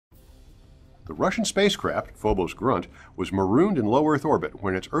The Russian spacecraft, Phobos-Grunt, was marooned in low Earth orbit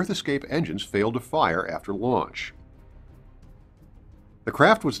when its Earth escape engines failed to fire after launch. The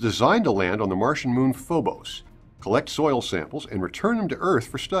craft was designed to land on the Martian moon Phobos, collect soil samples, and return them to Earth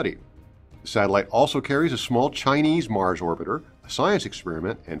for study. The satellite also carries a small Chinese Mars orbiter, a science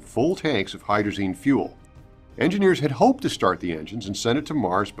experiment, and full tanks of hydrazine fuel. Engineers had hoped to start the engines and send it to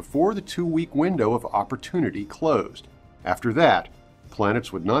Mars before the 2-week window of opportunity closed. After that,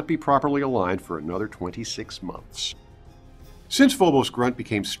 planets would not be properly aligned for another 26 months. Since Phobos-Grunt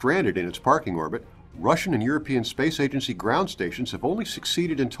became stranded in its parking orbit, Russian and European Space Agency ground stations have only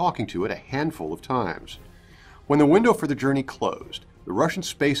succeeded in talking to it a handful of times. When the window for the journey closed, the Russian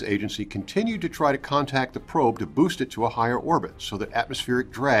Space Agency continued to try to contact the probe to boost it to a higher orbit so that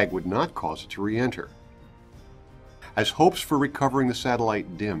atmospheric drag would not cause it to re-enter. As hopes for recovering the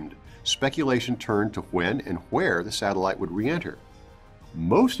satellite dimmed, speculation turned to when and where the satellite would re-enter.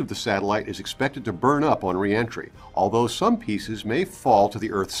 Most of the satellite is expected to burn up on re-entry, although some pieces may fall to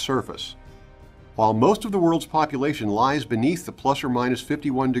the Earth's surface. While most of the world's population lies beneath the plus or minus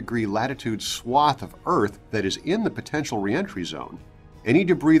 51-degree latitude swath of Earth that is in the potential re-entry zone, any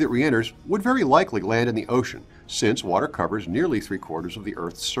debris that re-enters would very likely land in the ocean, since water covers nearly 3/4 of the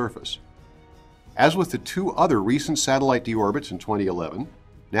Earth's surface. As with the 2 other recent satellite deorbits in 2011,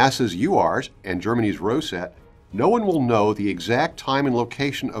 NASA's URS and Germany's Rosat, no one will know the exact time and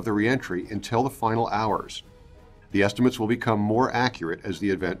location of the re-entry until the final hours. The estimates will become more accurate as the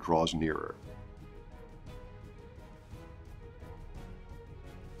event draws nearer.